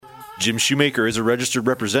Jim Shoemaker is a registered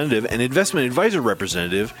representative and investment advisor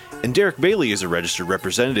representative, and Derek Bailey is a registered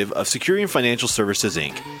representative of Securian Financial Services,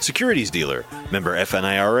 Inc., securities dealer, member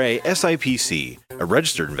FINRA SIPC, a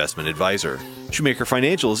registered investment advisor. Shoemaker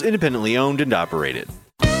Financial is independently owned and operated.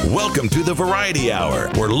 Welcome to the Variety Hour,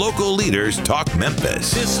 where local leaders talk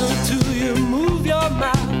Memphis. Listen to you move your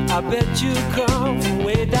mouth. I bet you come from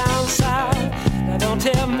way down south. Now don't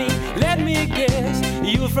tell me, let me guess,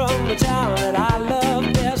 you're from the town that I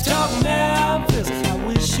love best. Talk Memphis, I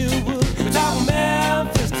wish you would. Talk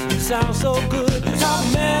Memphis, you sound so good.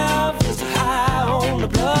 Talk Memphis, high on the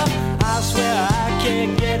bluff. I swear I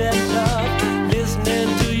can't get enough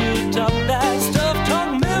listening to you talk that stuff.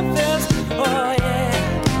 Talk Memphis, oh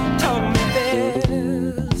yeah, talk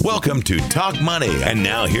Memphis. Welcome to Talk Money, and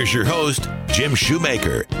now here's your host, Jim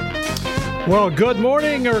Shoemaker. Well, good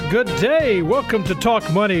morning or good day. Welcome to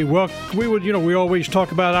Talk Money. Well, we always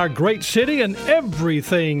talk about our great city and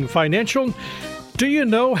everything financial. Do you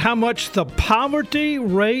know how much the poverty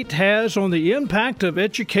rate has on the impact of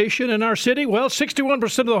education in our city? Well,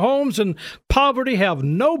 61% of the homes in poverty have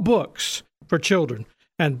no books for children.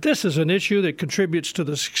 And this is an issue that contributes to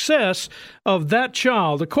the success of that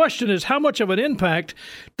child. The question is, how much of an impact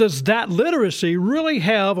does that literacy really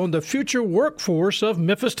have on the future workforce of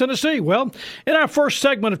Memphis, Tennessee? Well, in our first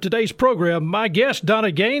segment of today's program, my guest,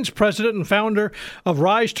 Donna Gaines, president and founder of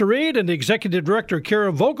Rise to Read, and the executive director,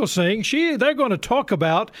 Karen Vogelsang, they're going to talk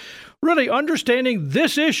about really understanding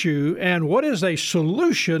this issue and what is a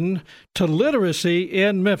solution to literacy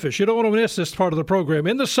in Memphis. You don't want to miss this part of the program.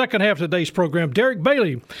 In the second half of today's program, Derek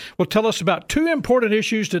Bailey will tell us about two important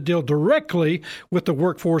issues that deal directly with the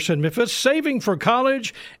workforce in Memphis: saving for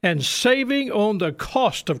college and saving on the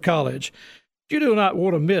cost of college. You do not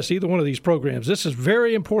want to miss either one of these programs. This is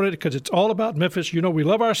very important because it's all about Memphis. You know, we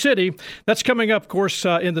love our city. That's coming up, of course,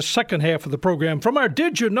 in the second half of the program. From our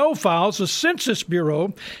Did You Know files, the Census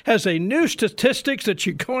Bureau has a new statistics that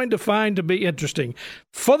you're going to find to be interesting.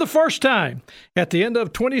 For the first time, at the end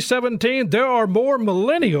of 2017, there are more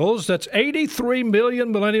millennials. That's 83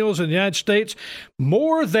 million millennials in the United States,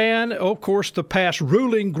 more than, of course, the past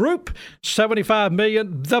ruling group, 75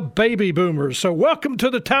 million, the baby boomers. So welcome to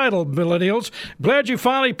the title, millennials. Glad you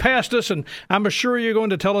finally passed us, and I'm sure you're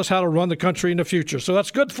going to tell us how to run the country in the future. So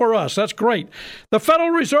that's good for us. That's great. The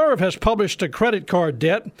Federal Reserve has published a credit card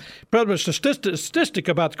debt, published a statistic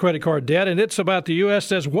about the credit card debt, and it's about the U.S.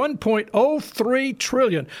 says 1.03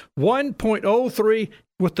 trillion, 1.03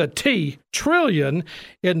 with the T, trillion.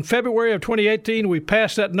 In February of 2018, we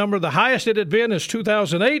passed that number. The highest it had been is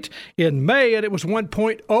 2008 in May, and it was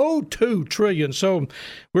 1.02 trillion. So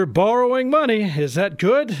we're borrowing money. Is that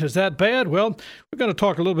good? Is that bad? Well, we're going to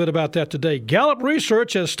talk a little bit about that today. Gallup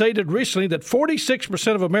Research has stated recently that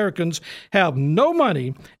 46% of Americans have no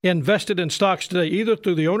money invested in stocks today, either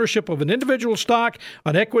through the ownership of an individual stock,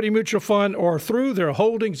 an equity mutual fund, or through their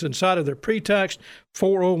holdings inside of their pre-tax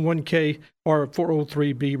 401k or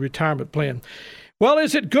 403b retirement plan. Well,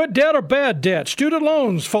 is it good debt or bad debt? Student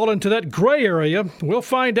loans fall into that gray area. We'll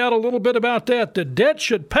find out a little bit about that. The debt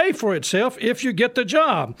should pay for itself if you get the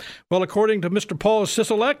job. Well, according to Mr. Paul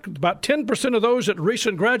Sisolak, about 10% of those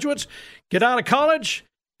recent graduates get out of college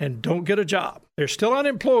and don't get a job. They're still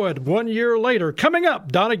unemployed 1 year later. Coming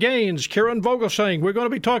up, Donna Gaines, Karen Vogelsang. We're going to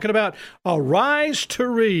be talking about a Rise to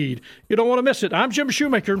Read. You don't want to miss it. I'm Jim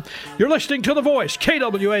Shoemaker. You're listening to The Voice,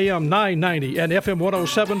 KWAM 990 and FM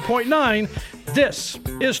 107.9. This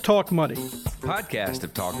is Talk Money. Podcasts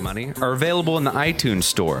of Talk Money are available in the iTunes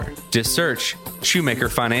store. Just search Shoemaker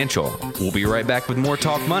Financial. We'll be right back with more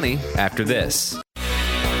Talk Money after this.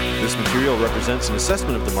 This material represents an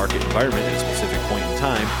assessment of the market environment at a specific point in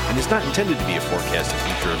time and is not intended to be a forecast of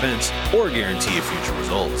future events or a guarantee of future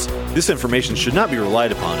results. This information should not be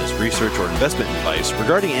relied upon as research or investment advice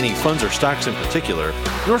regarding any funds or stocks in particular,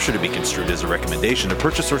 nor should it be construed as a recommendation to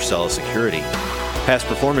purchase or sell a security. Past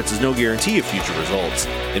performance is no guarantee of future results.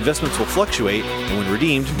 Investments will fluctuate, and when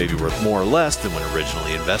redeemed, may be worth more or less than when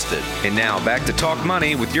originally invested. And now back to Talk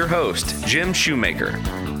Money with your host, Jim Shoemaker.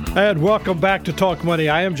 And welcome back to Talk Money.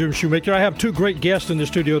 I am Jim Shoemaker. I have two great guests in the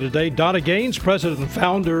studio today. Donna Gaines, president and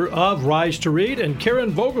founder of Rise to Read, and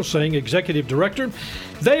Karen Vogelsang, executive director.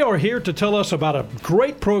 They are here to tell us about a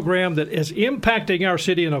great program that is impacting our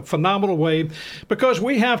city in a phenomenal way, because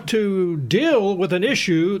we have to deal with an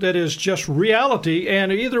issue that is just reality,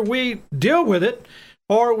 and either we deal with it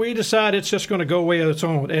or we decide it's just going to go away on its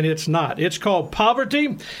own, and it's not. It's called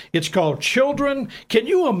poverty. It's called children. Can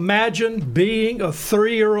you imagine being a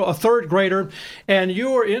third grader, and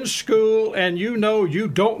you are in school, and you know you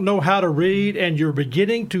don't know how to read, and you're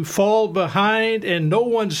beginning to fall behind, and no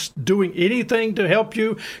one's doing anything to help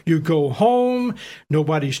you? You go home,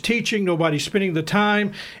 nobody's teaching, nobody's spending the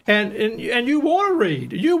time, and you want to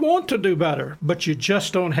read. You want to do better, but you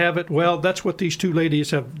just don't have it. Well, that's what these two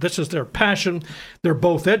ladies have. This is their passion. They're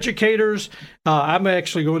both educators. I'm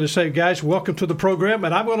actually going to say, guys, welcome to the program,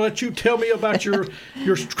 and I'm going to let you tell me about your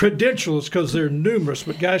credentials because they're numerous.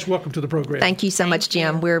 But guys, welcome to the program. Thank you so much,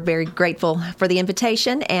 Jim. We're very grateful for the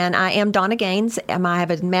invitation. And I am Donna Gaines. I have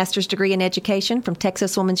a master's degree in education from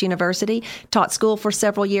Texas Women's University. Taught school for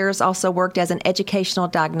several years. Also worked as an educational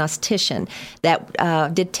diagnostician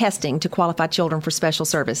that did testing to qualify children for special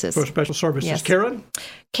services. For special services. Yes.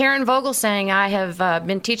 Karen Vogelsang. I have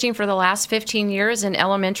been teaching for the last 15 years in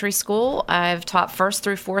elementary school. I've taught first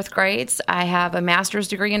through fourth grades. I have a master's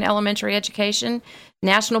degree in elementary education,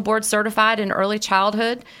 national board certified in early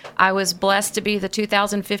childhood. I was blessed to be the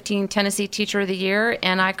 2015 Tennessee Teacher of the Year,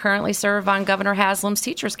 and I currently serve on Governor Haslam's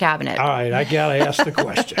Teachers Cabinet. All right, I got to ask the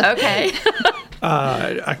question. Okay.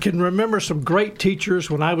 I can remember some great teachers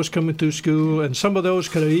when I was coming through school, and some of those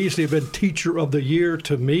could have easily been Teacher of the Year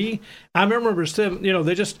to me. I remember them,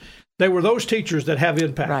 they were those teachers that have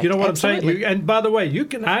impact. Right. You know what Absolutely. I'm saying? And by the way,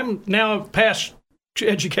 I'm now past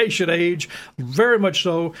education age, very much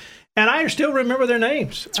so, and I still remember their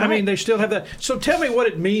names. Right. I mean, they still have that. So tell me what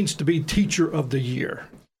it means to be Teacher of the Year.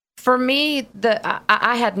 For me,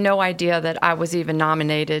 I had no idea that I was even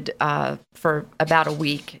nominated for about a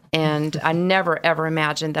week, and I never, ever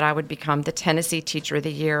imagined that I would become the Tennessee Teacher of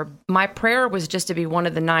the Year. My prayer was just to be one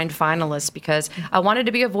of the 9 finalists because I wanted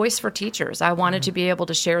to be a voice for teachers. I wanted to be able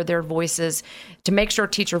to share their voices, to make sure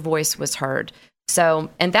teacher voice was heard.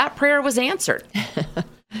 So, and that prayer was answered.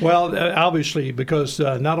 Well, obviously, because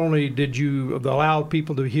not only did you allow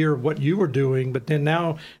people to hear what you were doing, but then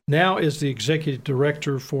now as the executive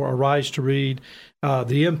director for Arise to Read,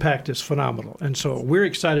 the impact is phenomenal. And so we're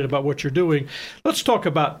excited about what you're doing. Let's talk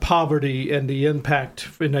about poverty and the impact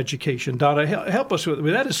in education. Donna, help us with it. I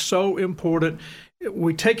mean, that is so important.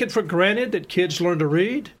 We take it for granted that kids learn to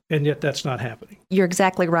read, and yet that's not happening. You're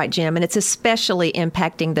exactly right, Jim. And it's especially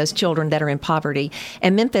impacting those children that are in poverty.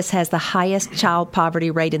 And Memphis has the highest child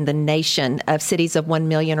poverty rate in the nation of cities of 1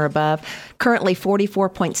 million or above. Currently,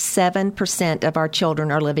 44.7% of our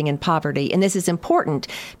children are living in poverty. And this is important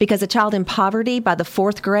because a child in poverty by the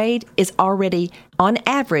 4th grade is already, on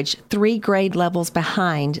average, 3 grade levels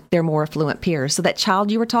behind their more affluent peers. So that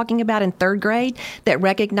child you were talking about in 3rd grade that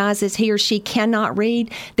recognizes he or she cannot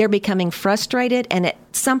read, they're becoming frustrated, and at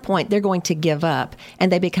some point they're going to give up,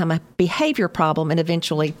 and they become a behavior problem and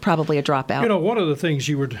eventually probably a dropout. You know, one of the things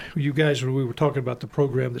you guys, when we were talking about the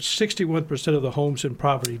program, that 61% of the homes in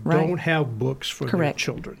poverty don't have books for their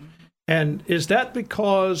children. And is that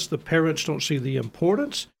because the parents don't see the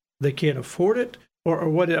importance, they can't afford it, or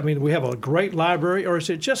what? I mean, we have a great library, or is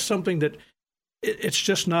it just something that it's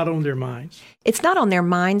just not on their minds? It's not on their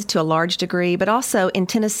minds to a large degree, but also in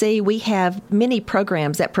Tennessee, we have many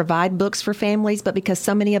programs that provide books for families, but because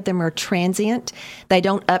so many of them are transient, they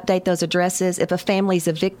don't update those addresses. If a family's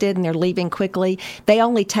evicted and they're leaving quickly, they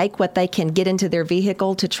only take what they can get into their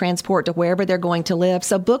vehicle to transport to wherever they're going to live.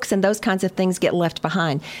 So books and those kinds of things get left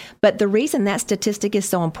behind. But the reason that statistic is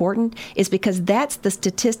so important is because that's the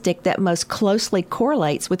statistic that most closely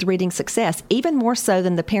correlates with reading success, even more so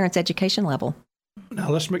than the parent's education level. Now,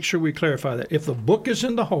 let's make sure we clarify that. If the book is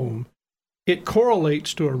in the home, it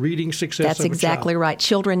correlates to a reading success That's of a child. exactly right.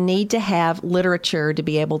 Children need to have literature to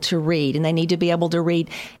be able to read, and they need to be able to read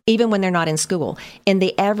even when they're not in school. In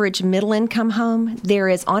the average middle-income home, there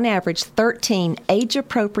is, on average, 13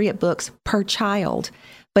 age-appropriate books per child.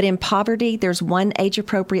 But in poverty, there's 1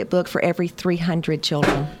 age-appropriate book for every 300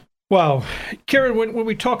 children. Wow. Karen, when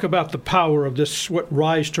we talk about the power of this, what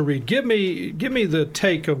Rise to Read, give me the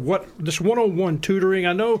take of what this one-on-one tutoring.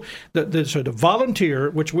 I know that there's a volunteer,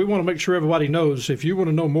 which we want to make sure everybody knows. If you want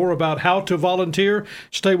to know more about how to volunteer,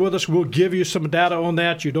 stay with us. We'll give you some data on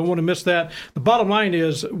that. You don't want to miss that. The bottom line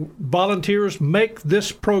is volunteers make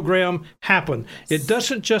this program happen. It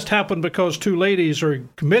doesn't just happen because 2 ladies are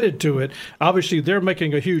committed to it. Obviously, they're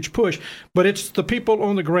making a huge push, but it's the people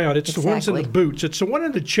on the ground. It's the ones in the boots. It's the one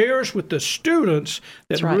in the chairs with the students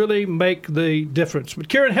that really make the difference. But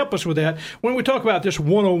Karen, help us with that. When we talk about this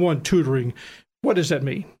one-on-one tutoring, what does that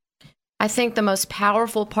mean? I think the most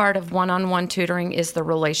powerful part of one-on-one tutoring is the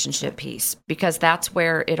relationship piece, because that's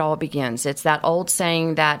where it all begins. It's that old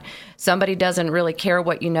saying that somebody doesn't really care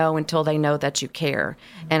what you know until they know that you care.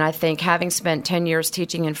 And I think having spent 10 years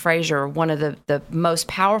teaching in Fraser, one of the most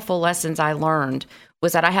powerful lessons I learned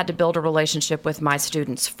was that I had to build a relationship with my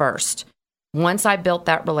students first. Once I built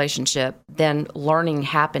that relationship, then learning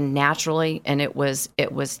happened naturally, and it was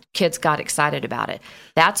kids got excited about it.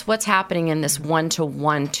 That's what's happening in this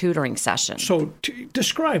one-to-one tutoring session. So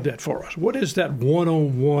describe that for us. What does that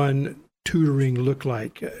one-on-one tutoring look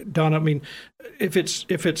like, Donna? I mean, if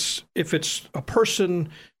it's a person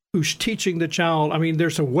who's teaching the child, I mean,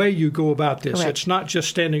 there's a way you go about this. Correct. It's not just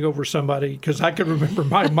standing over somebody, because I can remember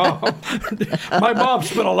my mom. My mom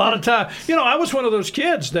spent a lot of time. I was one of those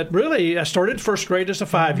kids that really, I started first grade as a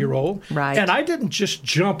 5-year-old. Right. And I didn't just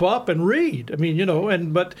jump up and read. I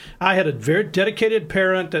mean, but I had a very dedicated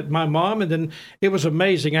parent, that my mom, and then it was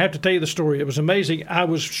amazing. I have to tell you the story. It was amazing. I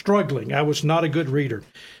was struggling. I was not a good reader.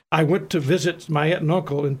 I went to visit my aunt and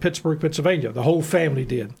uncle in Pittsburgh, Pennsylvania. The whole family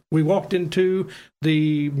did. We walked into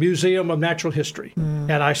the Museum of Natural History,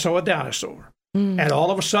 and I saw a dinosaur. And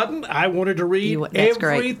all of a sudden, I wanted to read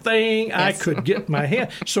everything I could get my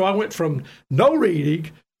hand. So I went from no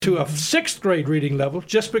reading to a 6th grade reading level,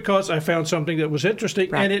 just because I found something that was interesting.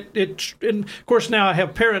 Right. And of course, now I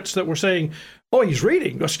have parents that were saying, "Oh, he's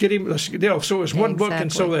reading. Let's get him." So it was one book,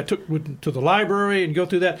 and so I took to the library and go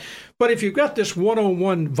through that. But if you've got this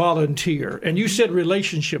one-on-one volunteer, and you said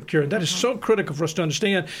relationship, Karen, that is so critical for us to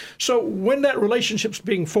understand. So when that relationship's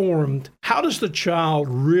being formed, how does the child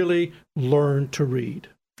really learn to read?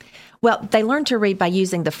 Well, they learn to read by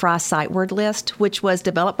using the Fry Sight Word List, which was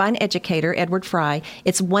developed by an educator, Edward Fry.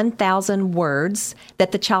 It's 1,000 words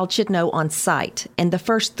that the child should know on sight. And the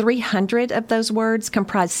first 300 of those words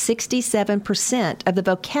comprise 67% of the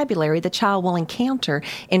vocabulary the child will encounter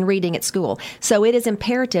in reading at school. So it is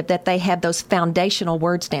imperative that they have those foundational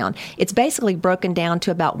words down. It's basically broken down to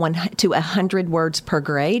about 100 words per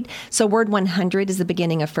grade. So word 100 is the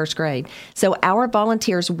beginning of first grade. So our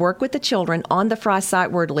volunteers work with the children on the Fry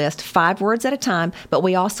Sight Word List, 5 words at a time, but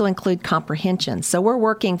we also include comprehension. So we're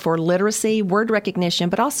working for literacy, word recognition,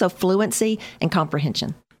 but also fluency and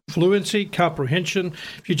comprehension. Fluency, comprehension.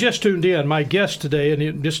 If you just tuned in, my guests today, and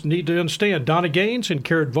you just need to understand, Donna Gaines and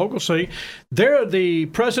Karen Vogelsang, they're the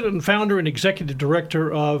president and founder and executive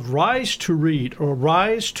director of Rise to Read, or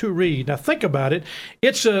Rise to Read. Now think about it.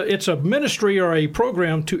 It's a ministry or a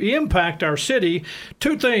program to impact our city.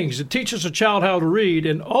 2 things. It teaches a child how to read,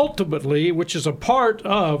 and ultimately, which is a part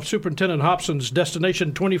of Superintendent Hobson's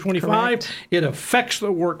Destination 2025, correct, it affects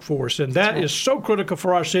the workforce. And that is so critical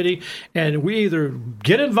for our city. And we either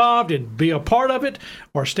get involved and be a part of it,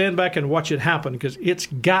 or stand back and watch it happen, because it's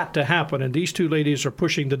got to happen. And these 2 ladies are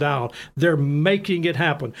pushing the dial. They're making it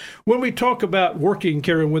happen. When we talk about working,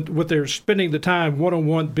 Karen, with their spending the time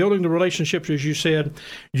one-on-one, building the relationships, as you said,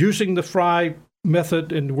 using the Fry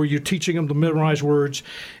method, and where you're teaching them to memorize words,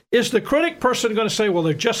 is the critic person going to say, well,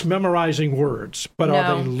 they're just memorizing words, but no,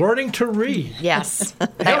 are they learning to read? Yes,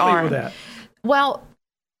 they Help are. me with that. Well,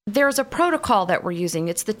 there's a protocol that we're using.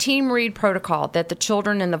 It's the Team Read protocol that the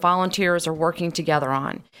children and the volunteers are working together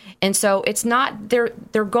on. And so it's not, they're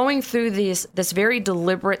going through this very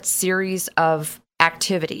deliberate series of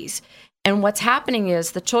activities. And what's happening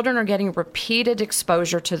is the children are getting repeated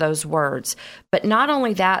exposure to those words. But not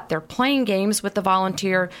only that, they're playing games with the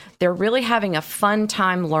volunteer. They're really having a fun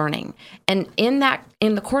time learning. And in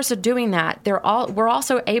the course of doing that, we're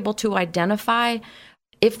also able to identify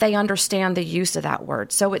if they understand the use of that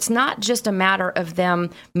word. So it's not just a matter of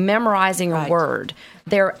them memorizing a word.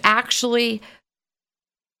 They're actually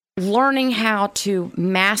learning how to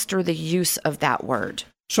master the use of that word.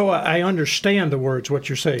 So I understand the words, what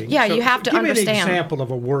you're saying. Yeah, so you have to understand. Give me an example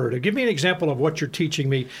of a word. Give me an example of what you're teaching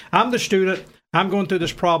me. I'm the student. I'm going through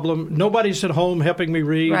this problem. Nobody's at home helping me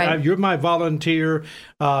read. Right. You're my volunteer.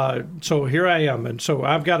 So here I am. And so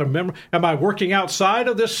I've got to remember. Am I working outside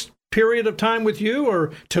of this period of time with you,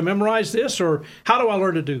 or to memorize this, or how do I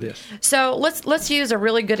learn to do this? So let's use a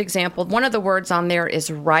really good example. One of the words on there is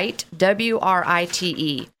write,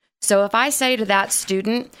 W-R-I-T-E. So if I say to that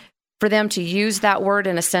student for them to use that word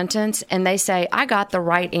in a sentence, and they say, I got the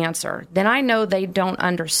right answer, then I know they don't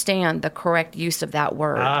understand the correct use of that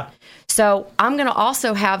word. So I'm going to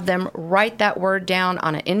also have them write that word down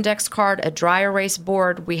on an index card, a dry erase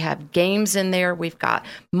board. We have games in there. We've got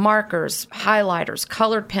markers, highlighters,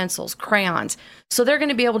 colored pencils, crayons. So they're going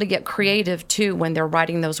to be able to get creative, too, when they're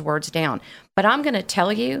writing those words down. But I'm going to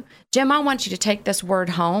tell you, Jim, I want you to take this word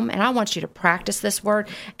home, and I want you to practice this word,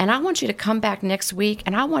 and I want you to come back next week,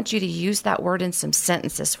 and I want you to use that word in some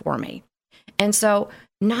sentences for me. And so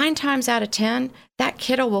 9 times out of 10, that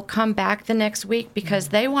kiddo will come back the next week because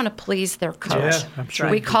they want to please their coach. Yeah, I'm sure.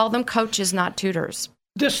 We call them coaches, not tutors.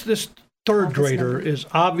 This third grader is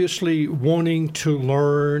obviously wanting to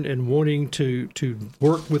learn and wanting to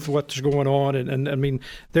work with what's going on. And I mean,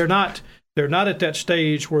 they're not at that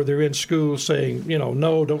stage where they're in school saying,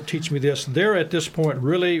 no, don't teach me this. They're at this point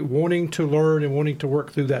really wanting to learn and wanting to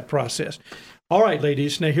work through that process. All right,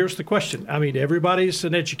 ladies, now here's the question. I mean, everybody's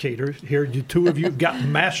an educator. Here, you two of you got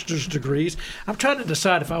master's degrees. I'm trying to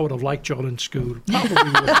decide if I would have liked y'all in school. Probably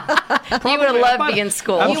would. You would have loved being in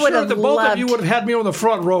school. I'm You sure would have that both loved. of you would have had me on the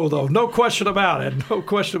front row, though. No question about it. No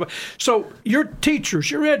question about it. So you're teachers,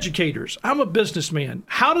 you're educators. I'm a businessman.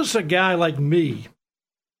 How does a guy like me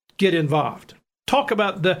get involved? Talk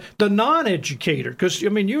about the non-educator, because, I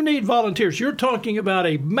mean, you need volunteers. You're talking about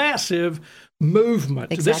a massive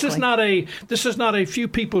movement. Exactly. This is not a few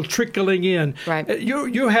people trickling in. Right.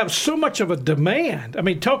 You have so much of a demand. I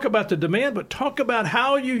mean, talk about the demand, but talk about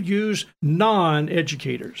how you use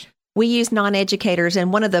non-educators. We use non-educators,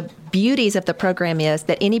 and one of the beauties of the program is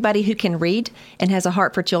that anybody who can read and has a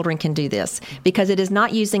heart for children can do this, because it is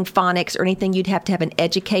not using phonics or anything you'd have to have an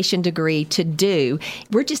education degree to do.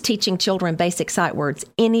 We're just teaching children basic sight words.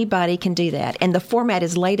 Anybody can do that, and the format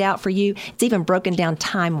is laid out for you. It's even broken down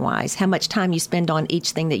time-wise, how much time you spend on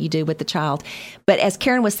each thing that you do with the child. But as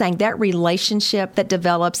Karen was saying, that relationship that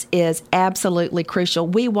develops is absolutely crucial.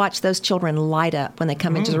 We watch those children light up when they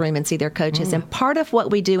come into the room and see their coaches, and part of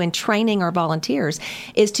what we do in training our volunteers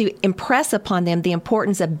is to impress upon them the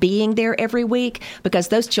importance of being there every week, because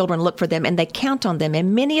those children look for them and they count on them.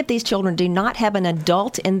 And many of these children do not have an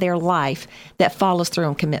adult in their life that follows through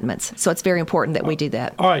on commitments. So it's very important that we do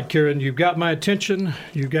that. All right, Karen, you've got my attention.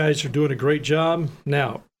 You guys are doing a great job.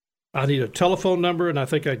 Now, I need a telephone number, and I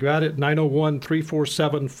think I got it,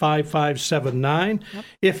 901-347-5579. Yep.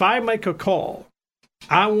 If I make a call,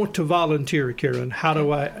 I want to volunteer, Karen.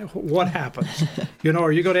 What happens?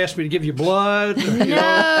 Are you going to ask me to give you blood?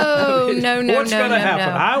 No. What's going to happen?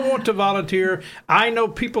 No. I want to volunteer. I know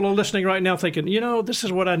people are listening right now thinking, this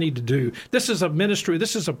is what I need to do. This is a ministry.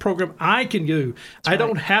 This is a program I can do. I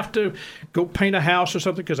don't have to go paint a house or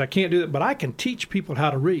something because I can't do that, but I can teach people how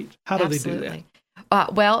to read. How do they do that?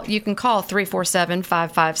 Well, you can call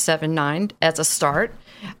 347-5579 as a start.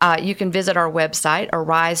 You can visit our website,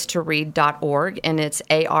 arisetoread.org, and it's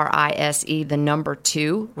ARISE, the number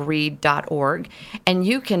 2, read.org. And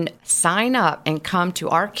you can sign up and come to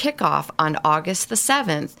our kickoff on August the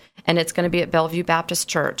 7th. And it's going to be at Bellevue Baptist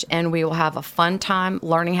Church. And we will have a fun time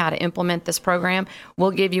learning how to implement this program.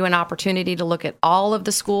 We'll give you an opportunity to look at all of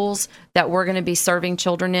the schools that we're going to be serving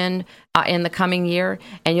children in the coming year.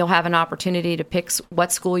 And you'll have an opportunity to pick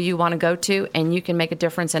what school you want to go to. And you can make a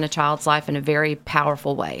difference in a child's life in a very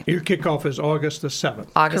powerful way. Your kickoff is August the 7th.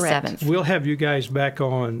 August Correct. 7th. We'll have you guys back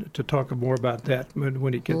on to talk more about that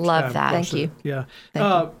when it gets Love time. that. Thank you. Yeah. Thank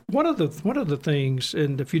you. One of the things,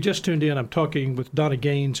 and if you just tuned in, I'm talking with Donna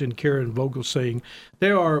Gaines and Karen Vogelsang.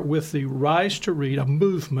 They are with the Rise to Read, a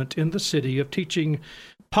movement in the city of teaching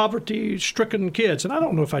poverty-stricken kids. And I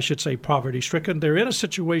don't know if I should say poverty-stricken. They're in a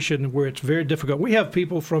situation where it's very difficult. We have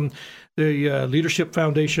people from the Leadership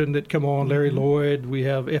Foundation that come on, Larry Lloyd. We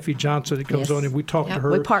have Effie Johnson that comes on, and we talk to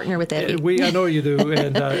her. We partner with Effie. I know you do.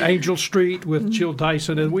 And Angel Street with Jill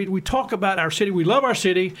Dyson. And we talk about our city. We love our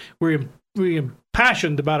city. We're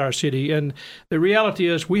impassioned about our city. And the reality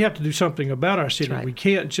is we have to do something about our city. Right. We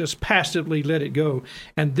can't just passively let it go.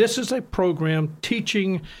 And this is a program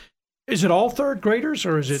teaching. Is it all third graders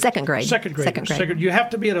or is it second grade? Second grade. Second grade. You have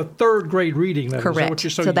to be at a third grade reading level. Correct.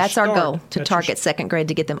 So that's our goal, to target second grade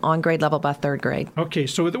to get them on grade level by third grade. Okay,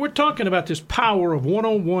 so we're talking about this power of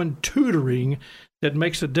one-on-one tutoring that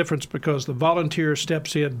makes a difference because the volunteer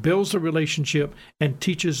steps in, builds a relationship, and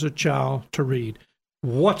teaches a child to read.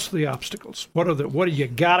 What's the obstacles? What are you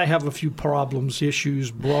got to have a few problems,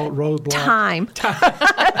 issues, roadblocks? Time.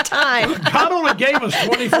 God only gave us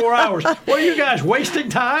 24 hours. What are you guys wasting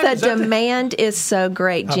time? The demand is so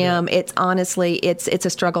great, Jim. It's honestly, it's a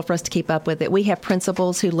struggle for us to keep up with it. We have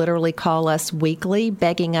principals who literally call us weekly,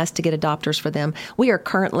 begging us to get adopters for them. We are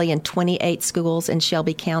currently in 28 schools in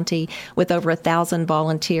Shelby County with over 1,000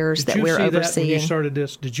 volunteers that we're overseeing. Did you see that when you started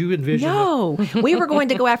this? Did you envision No. We were going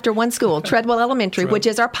to go after one school, Treadwell Elementary, which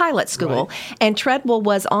is our pilot school. Right. And Treadwell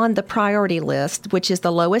was on the priority list, which is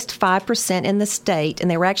the lowest 5% in the state. And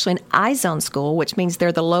they were actually an I-zone school, which means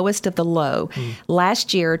they're the lowest of the low.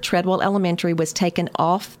 Last year, Treadwell Elementary was taken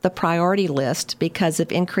off the priority list because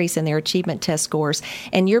of increase in their achievement test scores.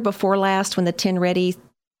 And year before last, when the 10 Ready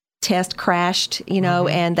test crashed,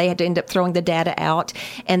 and they had to end up throwing the data out.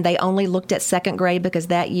 And they only looked at second grade because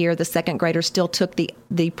that year the second graders still took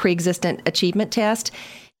the pre-existent achievement test.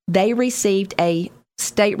 They received a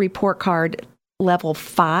state report card level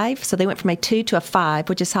 5. So they went from a 2 to a 5,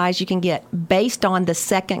 which is as high as you can get based on the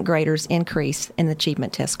second graders' increase in the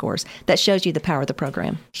achievement test scores. That shows you the power of the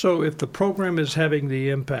program. So if the program is having the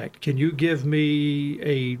impact, can you give me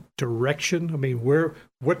a direction? I mean,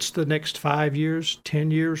 what's the next 5 years, 10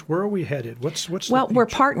 years? Where are we headed? What's Well, we're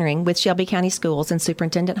partnering with Shelby County Schools and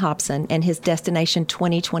Superintendent Hobson and his Destination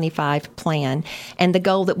 2025 plan. And the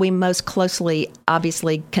goal that we most closely,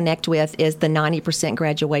 obviously, connect with is the 90%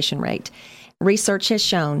 graduation rate. Research has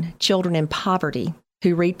shown children in poverty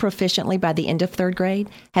who read proficiently by the end of third grade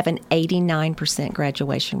have an 89%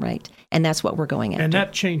 graduation rate. And that's what we're going after. And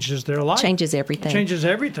that changes their life. Changes everything. Changes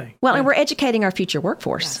everything. Well, and we're educating our future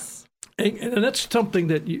workforce. Yes. And that's something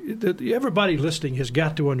that everybody listening has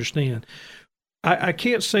got to understand. I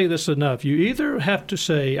can't say this enough. You either have to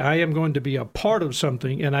say, I am going to be a part of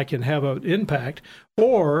something and I can have an impact,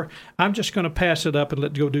 or I'm just going to pass it up and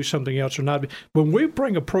let go do something else or not. When we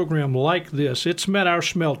bring a program like this, it's met our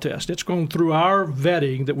smell test. It's gone through our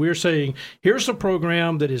vetting that we're saying, here's a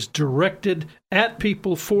program that is directed at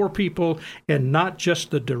people, for people, and not just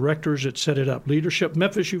the directors that set it up. Leadership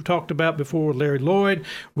Memphis, you've talked about before with Larry Lloyd.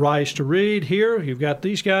 Rise to Read here. You've got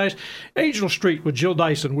these guys. Angel Street with Jill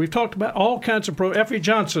Dyson. We've talked about all kinds of Effie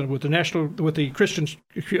Johnson with the Christian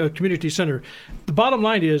Community Center. The bottom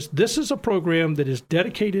line is this is a program that is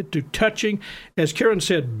dedicated to touching, as Karen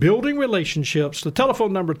said, building relationships. The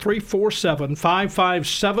telephone number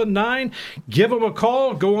 347-5579. Give them a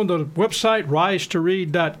call. Go on the website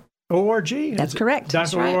risetoread.org. That's correct.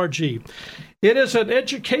 That's .org. Right. It is an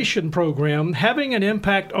education program having an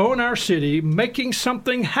impact on our city, making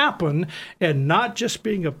something happen, and not just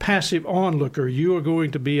being a passive onlooker. You are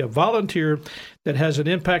going to be a volunteer that has an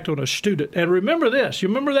impact on a student. And remember this. You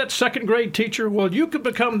remember that second grade teacher? Well, you could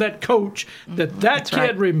become that coach that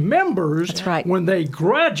kid remembers when they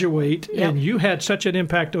graduate, and you had such an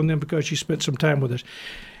impact on them because you spent some time with us.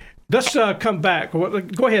 Let's come back.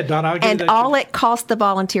 Go ahead, Donna. And all it costs the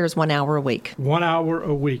volunteers 1 hour a week. 1 hour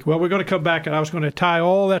a week. Well, we're going to come back, and I was going to tie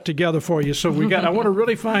all that together for you. So I want to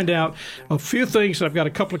really find out a few things. I've got a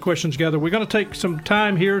couple of questions together. We're going to take some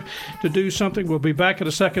time here to do something. We'll be back in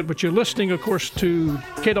a second. But you're listening, of course, to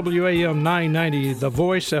KWAM 990, The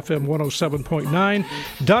Voice, FM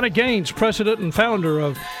 107.9. Donna Gaines, president and founder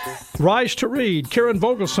of Rise to Read. Karen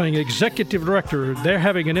Vogelsang, executive director. They're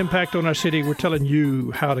having an impact on our city. We're telling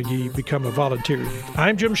you how to become a volunteer.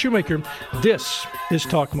 I'm Jim Shoemaker. This is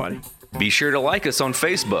Talk Money. Be sure to like us on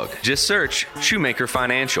Facebook. Just search Shoemaker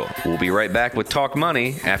Financial. We'll be right back with Talk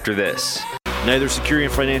Money after this. Neither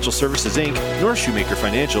Securian Financial Services, Inc. nor Shoemaker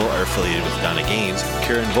Financial are affiliated with Donna Gaines,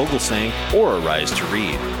 Karen Vogelsang, or Rise to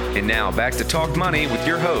Read. And now back to Talk Money with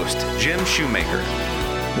your host, Jim Shoemaker.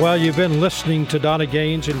 Well, you've been listening to Donna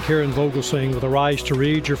Gaines and Karen Vogelsang with Rise to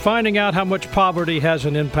Read. You're finding out how much poverty has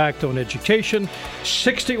an impact on education.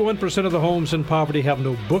 61% of the homes in poverty have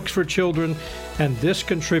no books for children, and this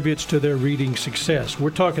contributes to their reading success. We're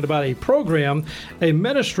talking about a program, a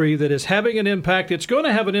ministry that is having an impact. It's going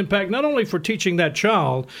to have an impact not only for teaching that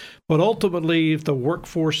child, but ultimately the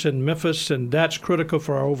workforce in Memphis, and that's critical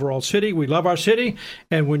for our overall city. We love our city,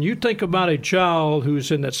 and when you think about a child who's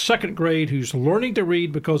in that second grade who's learning to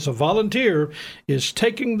read because a volunteer is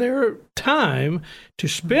taking their time to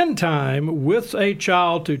spend time with a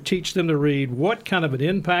child to teach them to read, what kind of an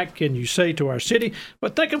impact can you say to our city?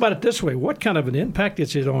 But think about it this way. What kind of an impact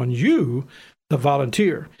is it on you, the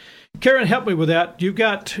volunteer? Karen, help me with that. You've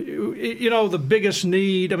got, the biggest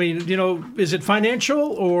need. I mean, is it financial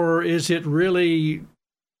or is it really,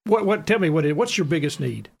 tell me what's your biggest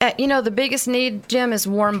need? The biggest need, Jim, is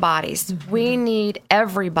warm bodies. We need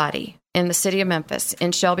everybody in the city of Memphis,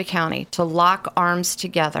 in Shelby County, to lock arms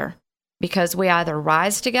together because we either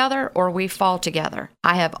rise together or we fall together.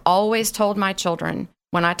 I have always told my children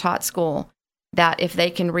when I taught school that if they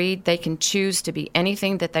can read, they can choose to be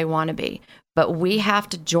anything that they want to be. But we have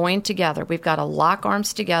to join together. We've got to lock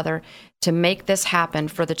arms together to make this happen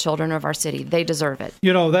for the children of our city. They deserve it.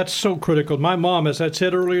 That's so critical. My mom, as I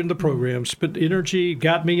said earlier in the program, spent energy,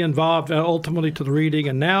 got me involved ultimately to the reading.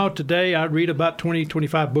 And now today I read about 20,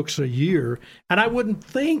 25 books a year. And I wouldn't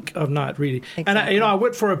think of not reading. Exactly. And I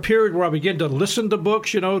went for a period where I began to listen to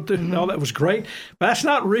books, all that was great. But that's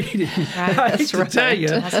not reading. Right. I hate to tell you.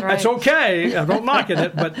 That's okay. I'm not knocking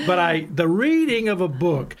it. But the reading of a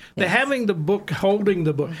book, the having the book, holding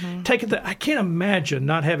the book, I can't imagine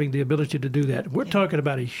not having the ability to do that. We're talking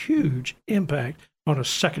about a huge impact on a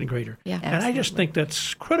second grader. Yeah, and absolutely. I just think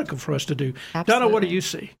that's critical for us to do. Absolutely. Donna, what do you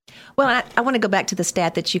see? Well, I want to go back to the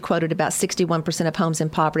stat that you quoted about 61% of homes in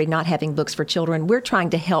poverty not having books for children. We're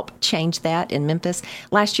trying to help change that in Memphis.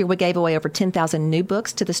 Last year, we gave away over 10,000 new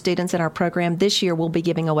books to the students in our program. This year, we'll be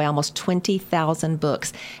giving away almost 20,000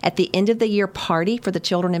 books. At the end of the year party for the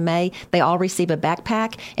children in May, they all receive a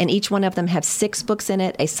backpack, and each one of them have 6 books in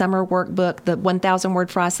it, a summer workbook, the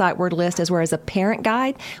 1,000-word Fry Sight word list, as well as a parent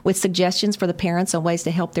guide with suggestions for the parents on ways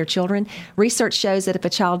to help their children. Research shows that if a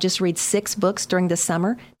child just reads 6 books during the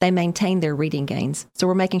summer, they maintain their reading gains. So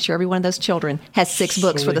we're making sure every one of those children has 6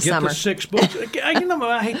 books for the summer. The 6 books.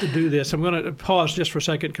 I hate to do this. I'm going to pause just for a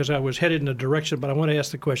second because I was headed in a direction, but I want to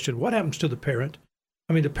ask the question, what happens to the parent?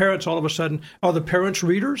 I mean, the parents all of a sudden, are the parents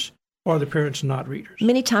readers? Or are the parents not readers?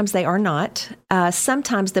 Many times they are not.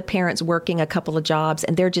 Sometimes the parent's working a couple of jobs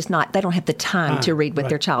and they're just not, they don't have the time to read with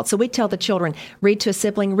their child. So we tell the children, read to a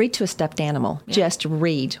sibling, read to a stuffed animal. Yeah. Just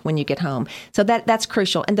read when you get home. So that's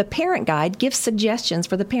crucial. And the parent guide gives suggestions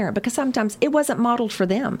for the parent because sometimes it wasn't modeled for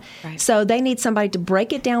them. Right. So they need somebody to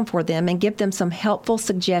break it down for them and give them some helpful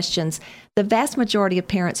suggestions. The vast majority of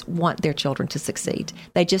parents want their children to succeed.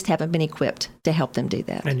 They just haven't been equipped to help them do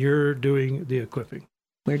that. And you're doing the equipping.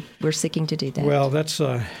 We're seeking to do that. Well, that's,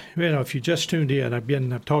 if you just tuned in, I've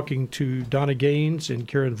been talking to Donna Gaines and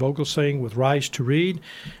Karen Vogelsang with Rise to Read.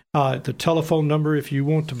 The telephone number, if you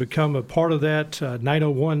want to become a part of that,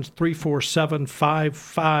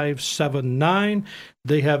 901-347-5579.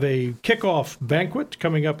 They have a kickoff banquet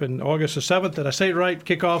coming up in August the 7th. Did I say it right?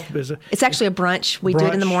 Kickoff is it's actually a brunch. We do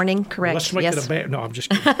it in the morning, correct? Let's make it a no, I'm just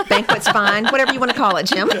kidding. Banquet's fine. Whatever you want to call it,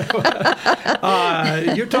 Jim.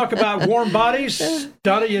 You talk about warm bodies.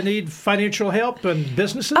 Donna, you need financial help and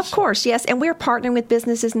businesses? Of course, yes. And we're partnering with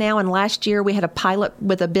businesses now. And last year we had a pilot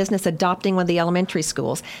with a business adopting one of the elementary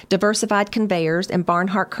schools. Diversified Conveyors and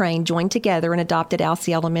Barnhart Crane joined together and adopted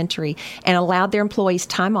Alcee Elementary and allowed their employees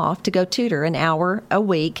time off to go tutor an hour a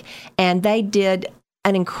week. And they did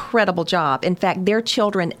an incredible job. In fact, their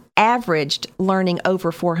children averaged learning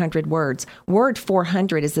over 400 words. Word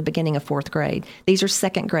 400 is the beginning of 4th grade. These are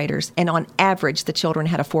second graders. And on average, the children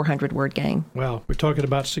had a 400-word game. Well, we're talking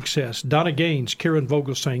about success. Donna Gaines, Karen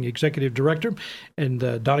Vogelsang, Executive Director, and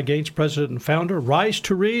Donna Gaines, President and Founder. Rise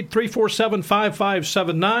to Read,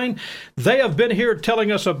 347-5579. They have been here telling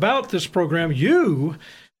us about this program. You,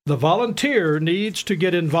 the volunteer, needs to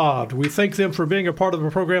get involved. We thank them for being a part of the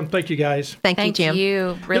program. Thank you, guys. Thank you, Jim.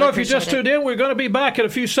 Really if you just tuned in, we're going to be back in a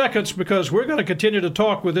few seconds because we're going to continue to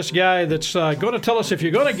talk with this guy that's going to tell us if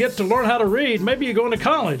you're going to get to learn how to read, maybe you're going to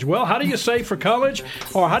college. Well, how do you save for college,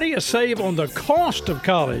 or how do you save on the cost of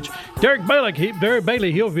college? Derek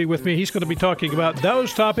Bailey, he'll be with me. He's going to be talking about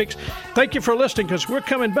those topics. Thank you for listening because we're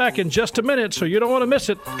coming back in just a minute, so you don't want to miss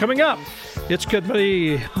it. Coming up, it's going to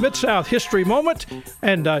be Mid-South History Moment,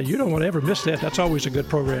 and you don't want to ever miss that. That's always a good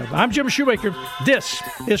program. I'm Jim Shoemaker. This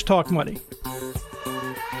is Talk Money.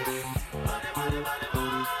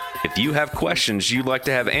 If you have questions you'd like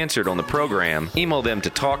to have answered on the program, email them to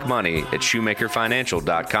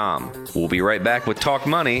talkmoney@shoemakerfinancial.com. We'll be right back with Talk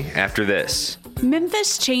Money after this.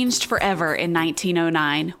 Memphis changed forever in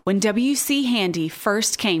 1909 when W.C. Handy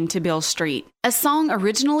first came to Beale Street. A song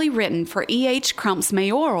originally written for E.H. Crump's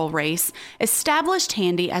mayoral race established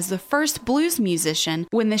Handy as the first blues musician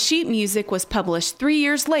when the sheet music was published 3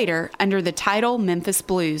 years later under the title Memphis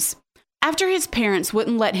Blues. After his parents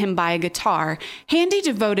wouldn't let him buy a guitar, Handy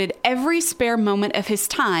devoted every spare moment of his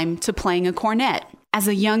time to playing a cornet. As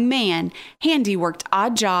a young man, Handy worked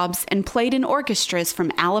odd jobs and played in orchestras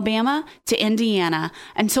from Alabama to Indiana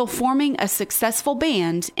until forming a successful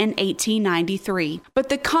band in 1893. But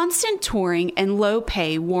the constant touring and low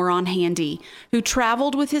pay wore on Handy, who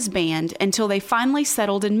traveled with his band until they finally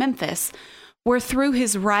settled in Memphis, where through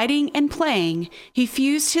his writing and playing, he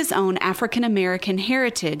fused his own African-American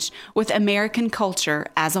heritage with American culture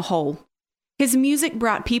as a whole. His music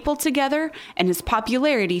brought people together, and his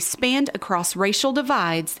popularity spanned across racial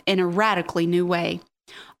divides in a radically new way.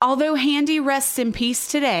 Although Handy rests in peace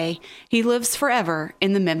today, he lives forever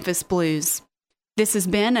in the Memphis Blues. This has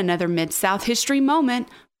been another Mid-South History Moment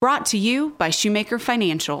brought to you by Shoemaker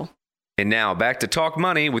Financial. And now back to Talk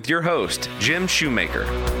Money with your host, Jim Shoemaker.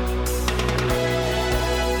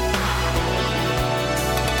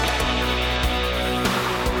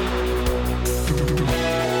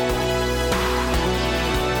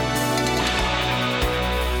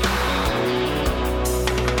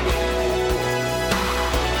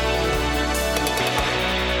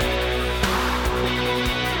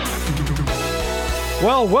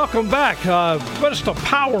 Well, welcome back. Just a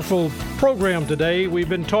powerful program today. We've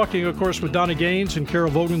been talking, of course, with Donnie Gaines and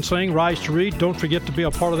Carol Vogelsang, Rise to Read. Don't forget to be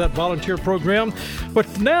a part of that volunteer program.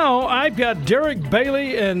 But now I've got Derek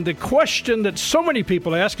Bailey, and the question that so many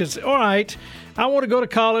people ask is, all right, I want to go to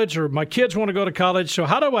college, or my kids want to go to college, so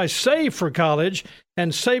how do I save for college?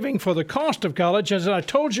 And saving for the cost of college, as I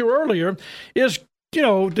told you earlier, is, do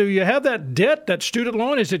you have that debt, that student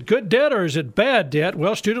loan? Is it good debt or is it bad debt?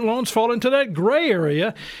 Well, student loans fall into that gray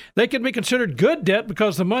area. They can be considered good debt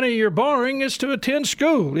because the money you're borrowing is to attend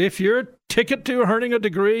school. If your ticket to earning a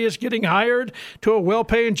degree is getting hired to a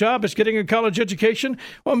well-paying job, is getting a college education,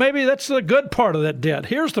 well, maybe that's the good part of that debt.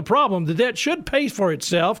 Here's the problem. The debt should pay for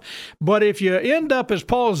itself, but if you end up, as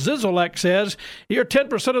Paul Zizolek says, you're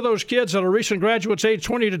 10% of those kids that are recent graduates age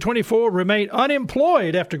 20 to 24 remain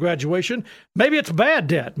unemployed after graduation, maybe it's bad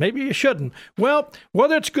debt. Maybe you shouldn't. Well,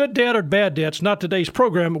 whether it's good debt or bad debt, it's not today's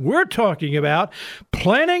program. We're talking about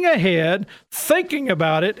planning ahead, thinking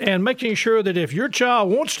about it, and making sure that if your child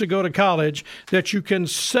wants to go to college, that you can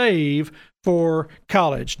save for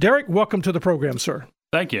college. Derek, welcome to the program, sir.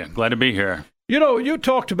 Thank you. Glad to be here. You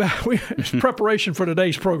talked about preparation for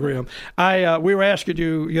today's program. We were asking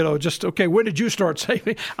you, when did you start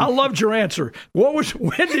saving? I loved your answer. When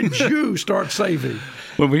did you start saving?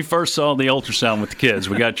 When we first saw the ultrasound with the kids,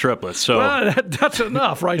 we got triplets. So well, that's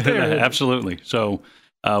enough right there. Absolutely. So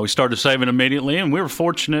we started saving immediately, and we were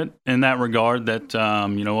fortunate in that regard that,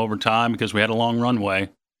 over time, because we had a long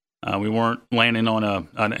runway, we weren't landing on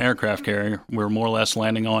an aircraft carrier. We were more or less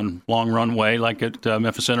landing on long runway like at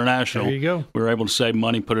Memphis International. There you go. We were able to save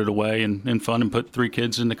money, put it away, and fund and put 3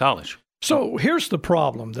 kids into college. So here's the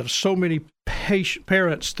problem that so many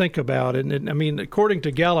parents think about. And I mean, according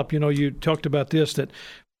to Gallup, you talked about this, that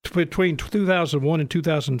between 2001 and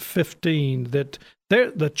 2015, that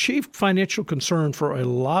the chief financial concern for a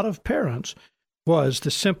lot of parents was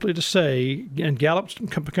simply to say, and Gallup's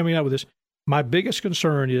coming out with this, my biggest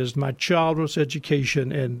concern is my child's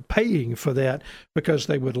education and paying for that, because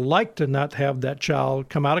they would like to not have that child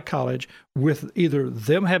come out of college with either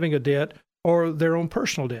them having a debt or their own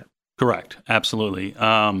personal debt. Correct. Absolutely.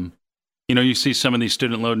 You see some of these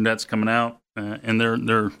student loan debts coming out, and they're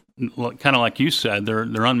kind of like you said,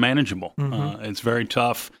 they're unmanageable. Mm-hmm. It's very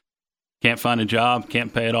tough. Can't find a job,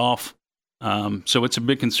 can't pay it off. So it's a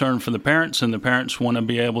big concern for the parents, and the parents want to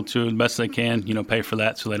be able to, the best they can, pay for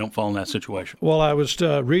that so they don't fall in that situation. Well, I was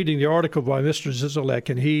reading the article by Mr. Zizolek,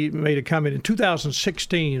 and he made a comment in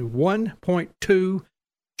 2016, $1.2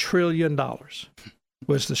 trillion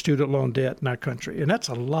was the student loan debt in our country, and that's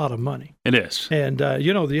a lot of money. It is. And,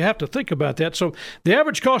 you have to think about that. So the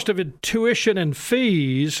average cost of tuition and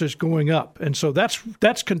fees is going up, and so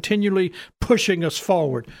that's continually pushing us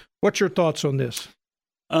forward. What's your thoughts on this?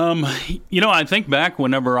 I think back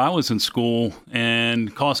whenever I was in school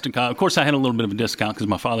and cost of course, I had a little bit of a discount because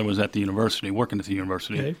my father was at the university, working at the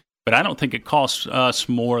university. Okay. But I don't think it costs us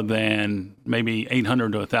more than maybe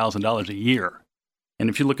 $800 to $1,000 a year. And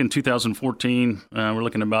if you look in 2014, we're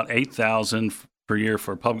looking at about $8,000 per year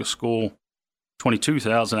for public school,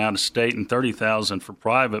 $22,000 out of state, and $30,000 for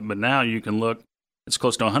private. But now you can look, it's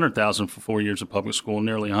close to $100,000 for 4 years of public school,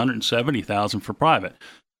 nearly $170,000 for private.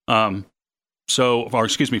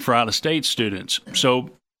 For out-of-state students.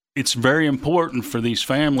 So it's very important for these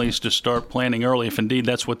families to start planning early, if indeed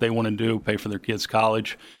that's what they want to do, pay for their kids'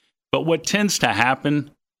 college. But what tends to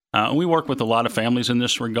happen, and we work with a lot of families in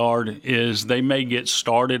this regard, is they may get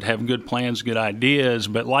started, have good plans, good ideas,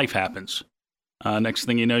 but life happens. Next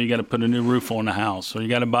thing you know, you got to put a new roof on the house, or you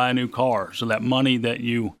got to buy a new car. So that money that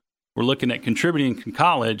you were looking at contributing in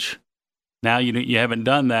college, now you haven't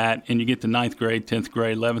done that, and you get to 9th grade, 10th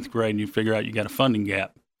grade, 11th grade, and you figure out you got a funding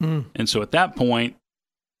gap. And so at that point,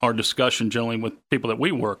 our discussion generally with people that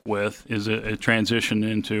we work with is a transition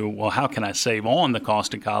into, well, how can I save on the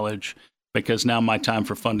cost of college, because now my time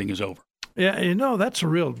for funding is over. Yeah, that's a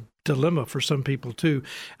real dilemma for some people too.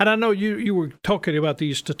 And I know you were talking about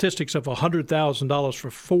these statistics of $100,000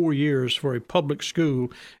 for 4 years for a public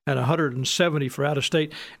school and $170,000 for out of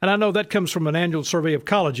state. And I know that comes from an annual survey of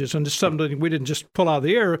colleges, and it's something we didn't just pull out of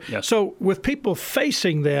the air. Yes. So with people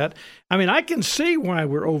facing that, I can see why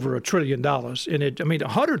we're over $1 trillion in it.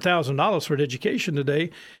 $100,000 for an education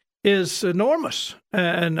today is enormous.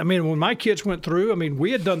 And when my kids went through,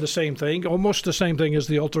 we had done the same thing, almost the same thing as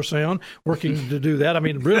the ultrasound, working to do that.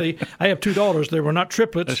 Really, I have 2 daughters. They were not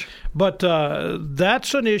triplets, but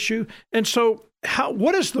that's an issue. And so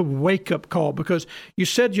what is the wake-up call? Because you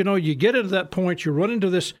said, you get into that point, you run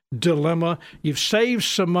into this dilemma, you've saved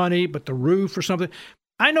some money, but the roof or something.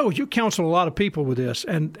 I know you counsel a lot of people with this,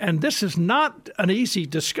 and this is not an easy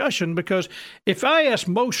discussion, because if I ask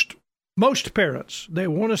most parents, they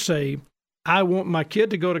want to say, I want my kid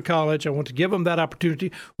to go to college. I want to give them that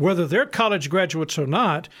opportunity. Whether they're college graduates or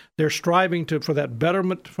not, they're striving for that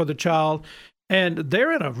betterment for the child. And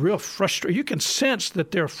they're in a real frustration. You can sense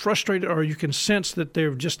that they're frustrated, or you can sense that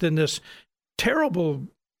they're just in this terrible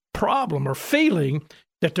problem or feeling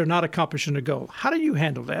that they're not accomplishing a goal. How do you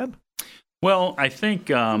handle that? Well, I think,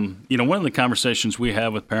 one of the conversations we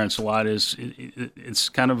have with parents a lot is it's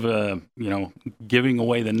kind of, giving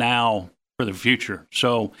away the now for the future.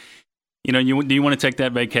 So, do you want to take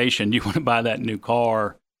that vacation? Do you want to buy that new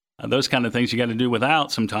car? Those kind of things you got to do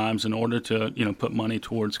without sometimes in order to, put money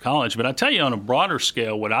towards college. But I tell you, on a broader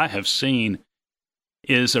scale, what I have seen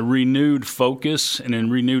is a renewed focus and a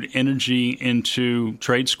renewed energy into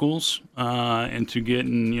trade schools, into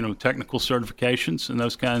getting, technical certifications and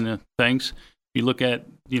those kind of things. You look at,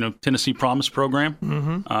 Tennessee Promise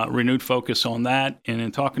Program, renewed focus on that. And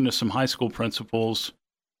in talking to some high school principals,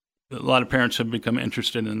 a lot of parents have become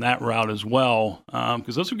interested in that route as well,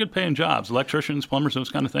 because those are good paying jobs. Electricians, plumbers, those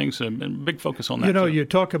kind of things. A big focus on that. You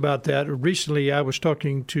talk about that. Recently, I was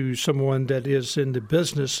talking to someone that is in the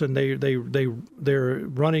business, and they're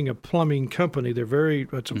running a plumbing company.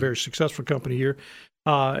 It's a very successful company here,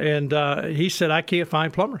 and he said, I can't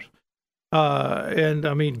find plumbers. And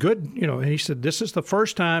I mean, good, and he said, this is the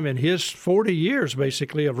first time in his 40 years,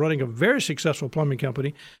 basically, of running a very successful plumbing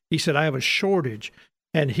company. He said, I have a shortage.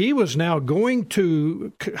 And he was now going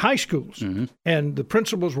to high schools, and the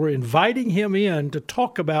principals were inviting him in to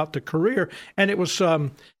talk about the career. And it was, I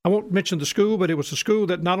won't mention the school, but it was a school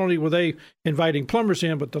that not only were they inviting plumbers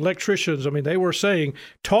in, but the electricians. I mean, they were saying,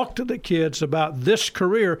 talk to the kids about this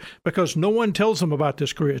career, because no one tells them about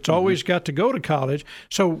this career. It's always got to go to college.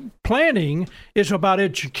 So planning is about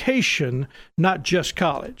education, not just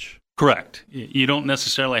college. Correct. You don't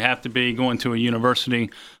necessarily have to be going to a university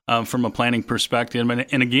from a planning perspective.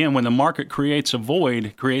 And again, when the market creates a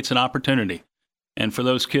void, creates an opportunity. And for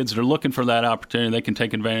those kids that are looking for that opportunity, they can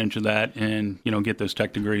take advantage of that and, get those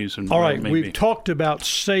tech degrees. And all right, we've talked about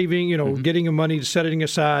saving, getting your money, setting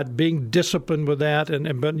aside, being disciplined with that.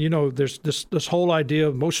 But there's this whole idea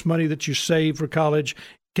of most money that you save for college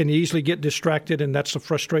can easily get distracted, and that's a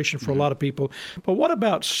frustration for a lot of people. But what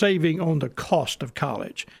about saving on the cost of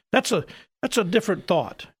college? That's a different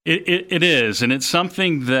thought. It is, and it's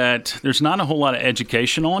something that there's not a whole lot of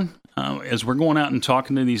education on. As we're going out and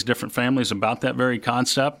talking to these different families about that very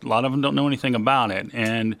concept, a lot of them don't know anything about it.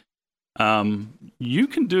 And you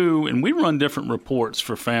can do, and we run different reports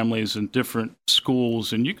for families in different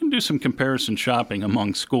schools, and you can do some comparison shopping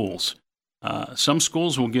among schools. Some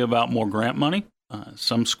schools will give out more grant money.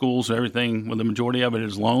 Some schools, the majority of it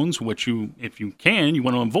is loans, which if you can, you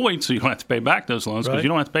want to avoid so you don't have to pay back those loans, because you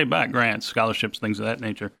don't have to pay back grants, scholarships, things of that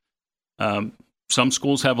nature. Some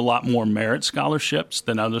schools have a lot more merit scholarships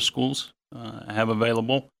than other schools have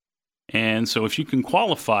available. And so if you can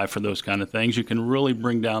qualify for those kind of things, you can really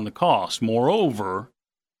bring down the cost. Moreover,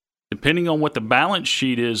 depending on what the balance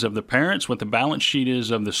sheet is of the parents, what the balance sheet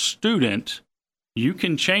is of the student, you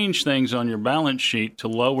can change things on your balance sheet to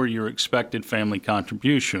lower your expected family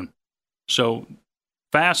contribution. So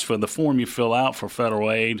FAFSA, the form you fill out for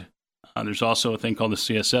federal aid, there's also a thing called the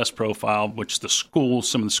CSS profile, which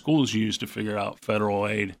some of the schools use to figure out federal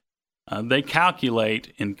aid. They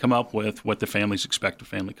calculate and come up with what the family's expected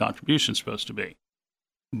family contribution is supposed to be.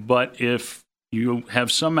 But if you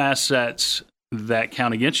have some assets that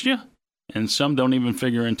count against you, and some don't even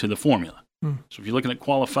figure into the formula. So if you're looking at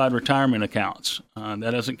qualified retirement accounts, that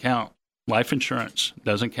doesn't count. Life insurance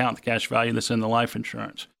doesn't count the cash value that's in the life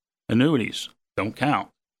insurance. Annuities don't count.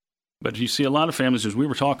 But you see a lot of families, as we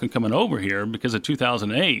were talking coming over here, because of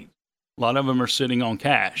 2008, a lot of them are sitting on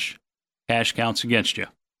cash. Cash counts against you.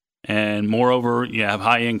 And moreover, you have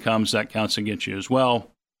high incomes, that counts against you as well.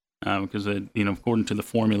 Because according to the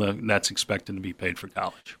formula, that's expected to be paid for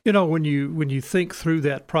college. When you think through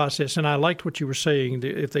that process, and I liked what you were saying,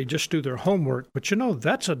 if they just do their homework, but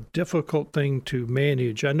that's a difficult thing to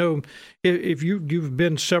manage. I know if you've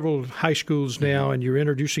been several high schools now, and you're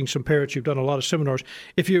introducing some parents, you've done a lot of seminars.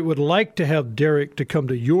 If you would like to have Derek to come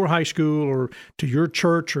to your high school or to your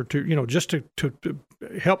church, or to just to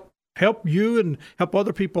help you and help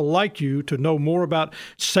other people like you to know more about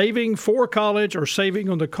saving for college or saving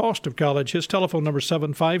on the cost of college. His telephone number is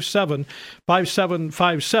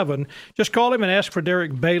 757-5757. Just call him and ask for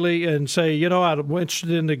Derek Bailey and say, I'm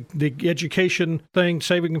interested in the education thing,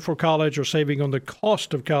 saving for college or saving on the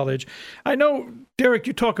cost of college. I know, Derek,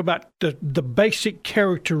 you talk about the basic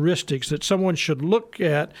characteristics that someone should look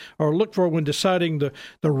at or look for when deciding the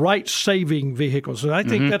right saving vehicles. And I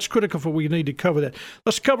think that's critical for we need to cover that.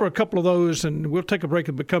 Let's cover a couple of those, and we'll take a break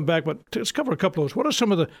and come back. But let's cover a couple of those. What are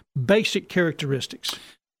some of the basic characteristics?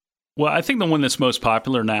 Well, I think the one that's most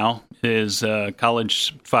popular now is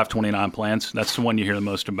college 529 plans. That's the one you hear the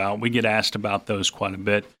most about. We get asked about those quite a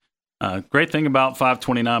bit. Great thing about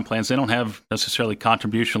 529 plans, they don't have necessarily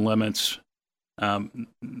contribution limits.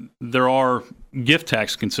 There are gift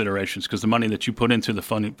tax considerations because the money that you put into the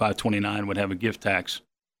fund 529 would have a gift tax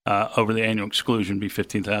over the annual exclusion, be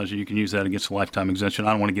 $15,000. You can use that against a lifetime exemption.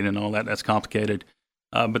 I don't want to get into all that. That's complicated.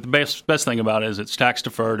 But the best thing about it is it's tax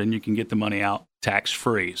deferred and you can get the money out tax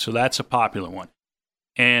free. So that's a popular one.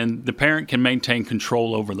 And the parent can maintain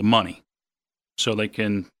control over the money, so they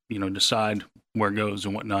can decide where it goes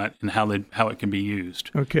and whatnot and how it can be used.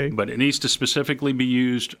 Okay. But it needs to specifically be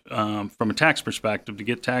used from a tax perspective to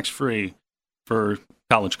get tax free for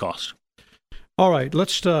college costs. All right,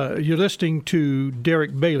 you're listening to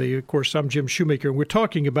Derek Bailey. Of course, I'm Jim Shoemaker, and we're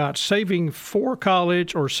talking about saving for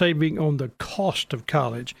college or saving on the cost of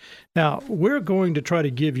college. Now, we're going to try to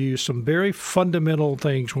give you some very fundamental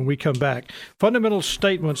things when we come back. Fundamental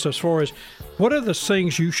statements as far as what are the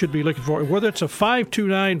things you should be looking for, whether it's a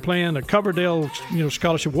 529 plan, a Coverdell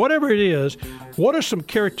scholarship, whatever it is, what are some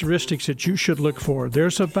characteristics that you should look for?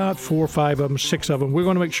 There's about 4 or 5 of them, 6 of them. We're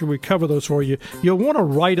going to make sure we cover those for you. You'll want to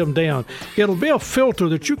write them down. It'll be a filter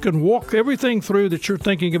that you can walk everything through that you're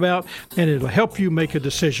thinking about, and it'll help you make a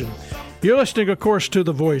decision. You're listening, of course, to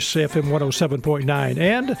The Voice, FM 107.9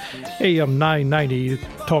 and AM 990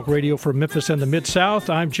 Talk Radio for Memphis and the Mid-South.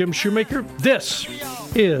 I'm Jim Shoemaker. This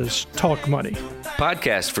is Talk Money.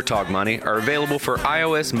 Podcasts for Talk Money are available for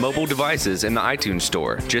iOS mobile devices in the iTunes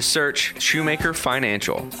Store. Just search Shoemaker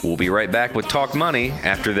Financial. We'll be right back with Talk Money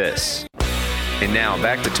after this. And now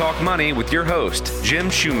back to Talk Money with your host,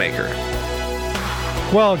 Jim Shoemaker.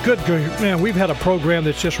 Well, good, man. We've had a program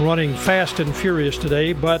that's just running fast and furious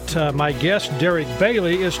today, but my guest, Derek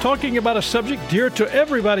Bailey, is talking about a subject dear to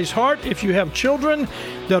everybody's heart. If you have children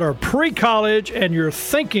that are pre-college and you're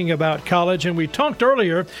thinking about college, and we talked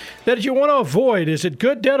earlier that you want to avoid, is it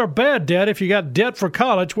good debt or bad debt if you got debt for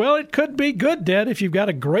college? Well, it could be good debt if you've got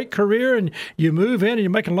a great career and you move in and you're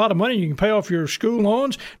making a lot of money and you can pay off your school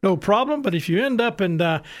loans, no problem. But if you end up in,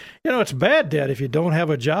 it's bad debt if you don't have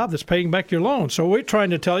a job that's paying back your loan. So we're trying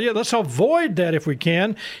to tell you, let's avoid that if we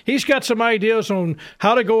can. He's got some ideas on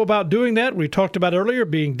how to go about doing that. We talked about earlier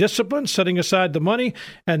being disciplined, setting aside the money,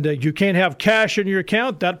 and you can't have cash in your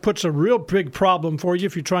account. That puts a real big problem for you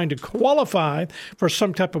if you're trying to qualify for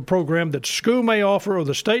some type of program that school may offer or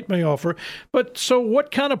the state may offer. But so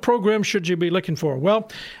what kind of program should you be looking for? Well,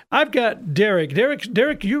 I've got Derek.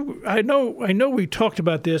 Derek, I know we talked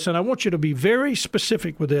about this, and I want you to be very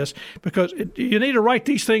specific with this because you need to write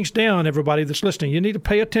these things down, everybody that's listening. You need to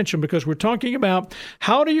pay attention because we're talking about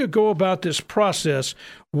how do you go about this process.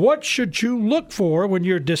 What should you look for when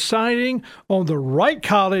you're deciding on the right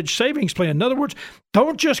college savings plan? In other words,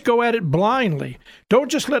 don't just go at it blindly. Don't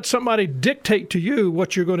just let somebody dictate to you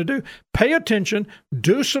what you're going to do. Pay attention,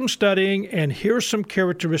 do some studying, and here's some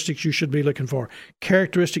characteristics you should be looking for.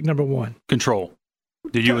 Characteristic number 1. Control.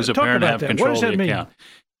 Do you as a parent have control of the account?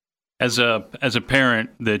 As a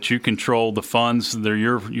parent, that you control the funds, they're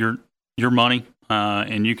your money,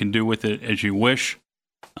 and you can do with it as you wish.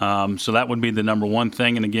 So that would be the number 1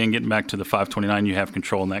 thing. And again, getting back to the 529, you have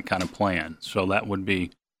control in that kind of plan. So that would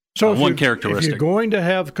be one characteristic. If you're going to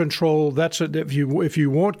have control, if you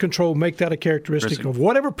want control, make that a characteristic of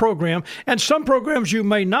whatever program. And some programs you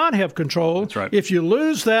may not have control. That's right. If you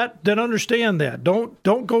lose that, then understand that.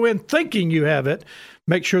 Don't go in thinking you have it.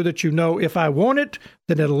 Make sure that you know if I want it,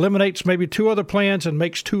 then it eliminates maybe 2 other plans and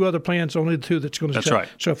makes 2 other plans only the 2 that's going to That's stay. right.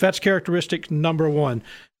 So if that's characteristic number 1,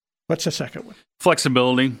 what's the second one?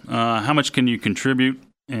 Flexibility. How much can you contribute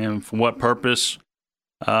and for what purpose?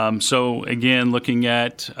 So again, looking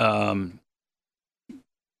at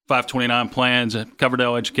 529 plans,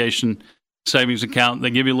 Coverdell Education Savings Account, they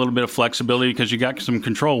give you a little bit of flexibility because you got some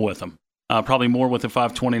control with them. Probably more with the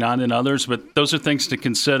 529 than others, but those are things to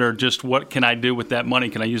consider. Just what can I do with that money?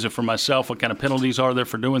 Can I use it for myself? What kind of penalties are there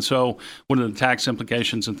for doing so? What are the tax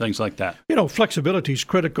implications and things like that? Flexibility is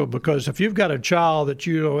critical because if you've got a child that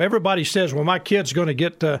everybody says, well, my kid's going to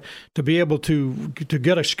get to be able to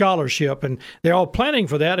get a scholarship, and they're all planning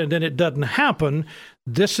for that, and then it doesn't happen.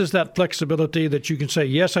 This is that flexibility that you can say,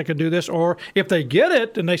 yes, I can do this. Or if they get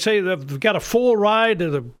it and they say they've got a full ride to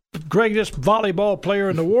the greatest volleyball player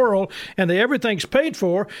in the world and everything's paid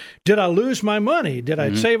for, did I lose my money? Did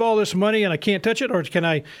I save all this money and I can't touch it? Or can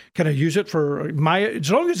I use it for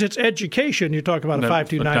as long as it's education, you're talking about a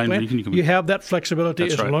 529 plan, you have that flexibility.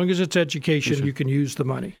 As long as it's education, you can use the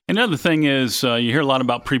money. Another thing is you hear a lot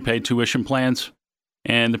about prepaid tuition plans.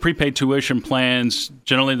 And the prepaid tuition plans,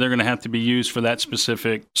 generally they're going to have to be used for that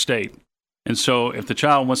specific state. And so if the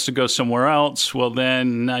child wants to go somewhere else, well,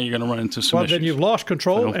 then now you're going to run into some issues. Then you've lost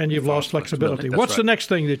control and you've lost flexibility. What's the next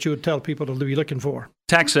thing that you would tell people to be looking for?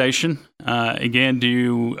 Taxation. Again,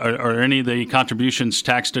 are any of the contributions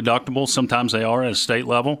tax deductible? Sometimes they are at a state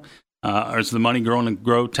level. Is the money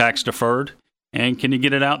grow tax deferred? And can you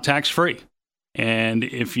get it out tax free? And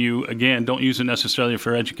if you, again, don't use it necessarily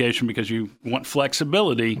for education because you want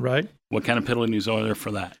flexibility, right? What kind of penalties are there for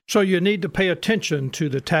that? So you need to pay attention to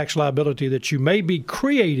the tax liability that you may be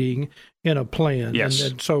creating in a plan. Yes.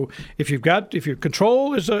 And so if your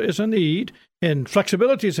control is a need and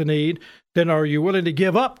flexibility is a need, then are you willing to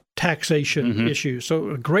give up taxation issues?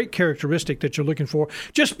 So a great characteristic that you're looking for.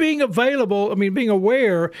 Just being available, being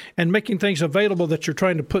aware and making things available that you're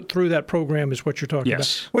trying to put through that program is what you're talking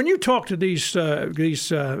about. When you talk to these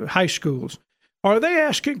high schools, are they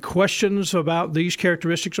asking questions about these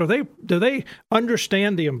characteristics? Do they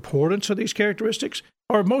understand the importance of these characteristics?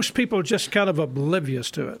 Or are most people just kind of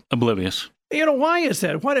oblivious to it? Oblivious. Why is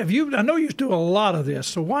that? I know you do a lot of this.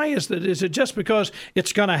 So why is that? Is it just because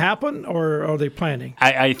it's going to happen, or are they planning?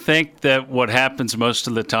 I think that what happens most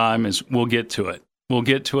of the time is we'll get to it. We'll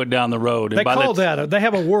get to it down the road. They they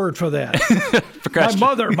have a word for that.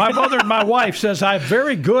 My mother and my wife says I'm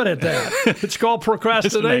very good at that. It's called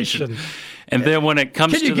procrastination. And then when it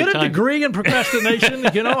comes to the time... Can you get a degree in procrastination?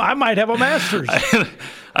 I might have a master's.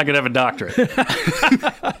 I could have a doctorate.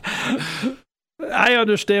 I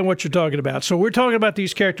understand what you're talking about. So we're talking about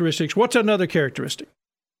these characteristics. What's another characteristic?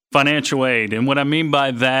 Financial aid. And what I mean by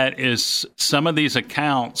that is some of these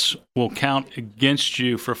accounts will count against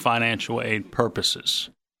you for financial aid purposes.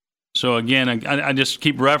 So again, I just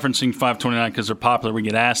keep referencing 529 because they're popular. We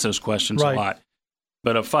get asked those questions a lot.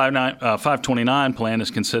 But a 529 plan is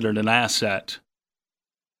considered an asset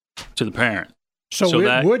to the parent. So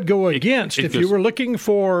it would go against if you were looking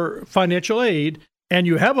for financial aid and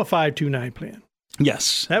you have a 529 plan.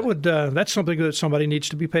 Yes. That's something that somebody needs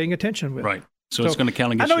to be paying attention with. Right. So it's going to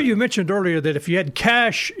count against you. I know you mentioned earlier that if you had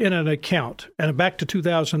cash in an account, and back to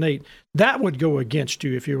 2008, that would go against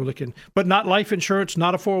you if you were looking. But not life insurance,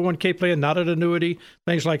 not a 401k plan, not an annuity,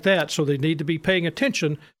 things like that. So they need to be paying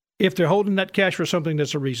attention if they're holding that cash for something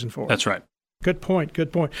that's a reason for it. That's right. Good point.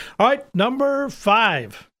 All right, number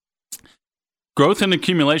 5. Growth and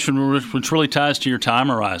accumulation, which really ties to your time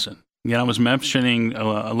horizon. Again, I was mentioning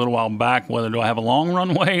a little while back, whether do I have a long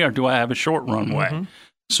runway or do I have a short runway? Mm-hmm.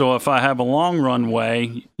 So if I have a long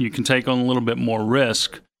runway, you can take on a little bit more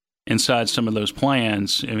risk inside some of those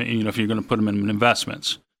plans, if you're going to put them in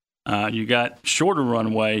investments. You got shorter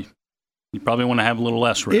runway, you probably want to have a little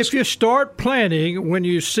less risk. If you start planning when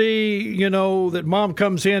you see, that mom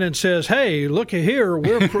comes in and says, hey, look here,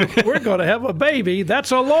 we're going to have a baby,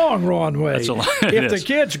 that's a long runway. If the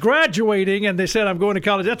kid's graduating and they said, I'm going to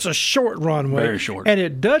college, that's a short runway. Very short. And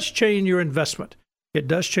it does change your investment. It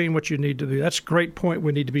does change what you need to do. That's a great point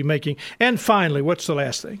we need to be making. And finally, what's the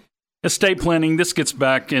last thing? Estate planning. This gets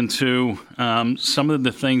back into some of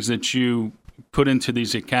the things that you put into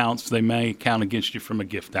these accounts. They may count against you from a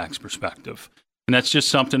gift tax perspective. And that's just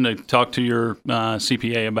something to talk to your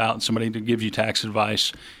CPA about, somebody to give you tax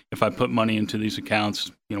advice. If I put money into these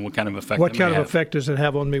accounts, what kind of effect effect does it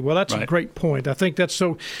have on me? Well, that's a great point. I think that's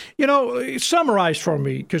so, summarize for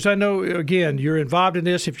me, because I know, again, you're involved in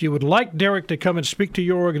this. If you would like Derek to come and speak to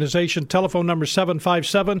your organization, telephone number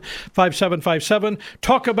 757-5757.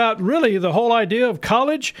 Talk about really the whole idea of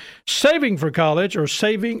college, saving for college, or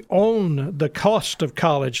saving on the cost of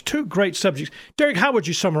college. 2 great subjects. Derek, how would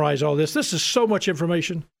you summarize all this? This is so much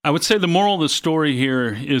information. I would say the moral of the story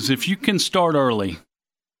here is if you can start early,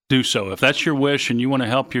 do so. If that's your wish and you want to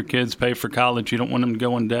help your kids pay for college, you don't want them to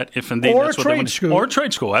go in debt. If indeed that's what they want to do. Or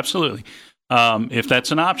trade school, absolutely. If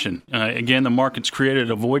that's an option. Again, the market's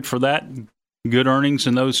created a void for that. Good earnings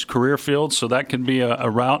in those career fields, so that could be a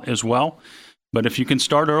route as well. But if you can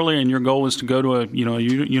start early and your goal is to go to a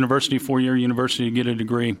university, 4-year university to get a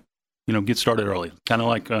degree, get started early. Kind of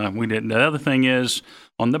like we did. The other thing is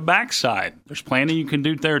on the backside, there's planning you can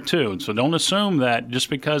do there too. So don't assume that just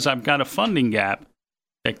because I've got a funding gap,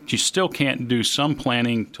 that you still can't do some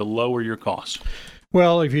planning to lower your costs.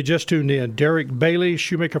 Well, if you just tuned in, Derek Bailey,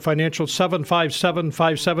 Shoemaker Financial,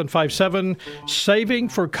 757-5757, saving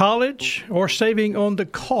for college or saving on the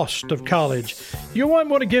cost of college. You might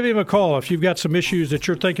want to give him a call if you've got some issues that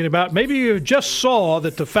you're thinking about. Maybe you just saw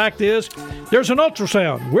that the fact is there's an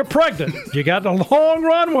ultrasound. We're pregnant. You got a long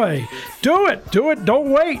runway. Do it.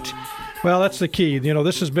 Don't wait. Well, that's the key.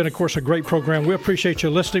 This has been, of course, a great program. We appreciate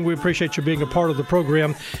you listening. We appreciate you being a part of the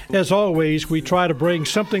program. As always, we try to bring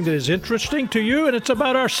something that is interesting to you, and it's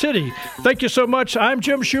about our city. Thank you so much. I'm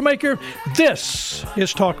Jim Shoemaker. This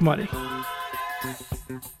is Talk Money.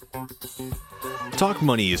 Talk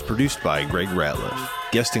Money is produced by Greg Ratliff.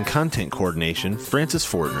 Guest and content coordination, Francis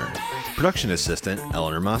Fortner. Production assistant,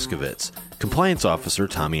 Eleanor Moskowitz. Compliance officer,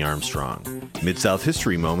 Tommy Armstrong. Mid-South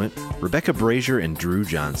History Moment, Rebecca Brazier and Drew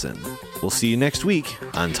Johnson. We'll see you next week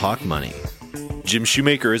on Talk Money. Jim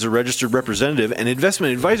Shoemaker is a registered representative and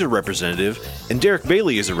investment advisor representative, and Derek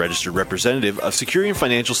Bailey is a registered representative of Securian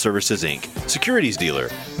Financial Services, Inc., securities dealer,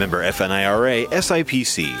 member FNIRA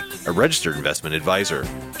SIPC, a registered investment advisor.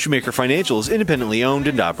 Shoemaker Financial is independently owned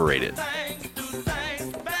and operated.